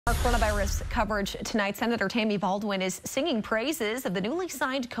Our coronavirus coverage tonight, Senator Tammy Baldwin is singing praises of the newly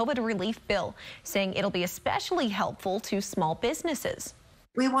signed COVID relief bill, saying it'll be especially helpful to small businesses.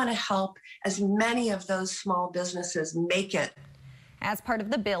 We want to help as many of those small businesses make it. As part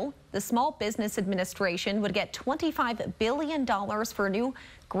of the bill, the Small Business Administration would get $25 billion for a new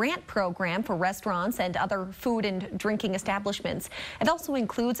grant program for restaurants and other food and drinking establishments. It also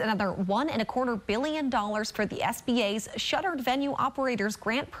includes another $1.25 billion for the SBA's Shuttered Venue Operators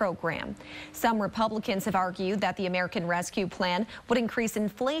Grant Program. Some Republicans have argued that the American Rescue Plan would increase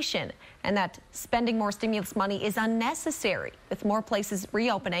inflation and that spending more stimulus money is unnecessary with more places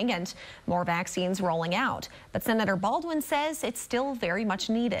reopening and more vaccines rolling out. But Senator Baldwin says it's still very much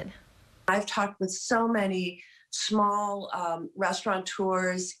needed. I've talked with so many small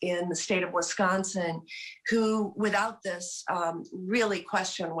restaurateurs in the state of Wisconsin who, without this, really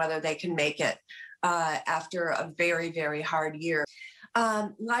question whether they can make it after a very, very hard year.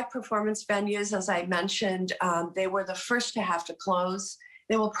 Live performance venues, as I mentioned, they were the first to have to close.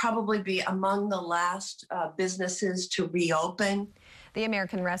 They will probably be among the last businesses to reopen. The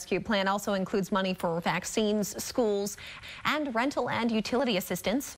American Rescue Plan also includes money for vaccines, schools, and rental and utility assistance.